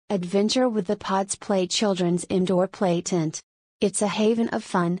Adventure with the Pods Play Children's Indoor Play Tent. It's a haven of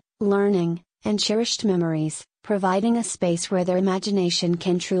fun, learning, and cherished memories, providing a space where their imagination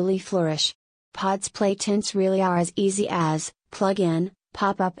can truly flourish. Pods Play Tents really are as easy as plug in,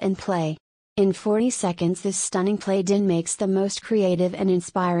 pop up, and play. In 40 seconds, this stunning play den makes the most creative and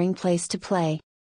inspiring place to play.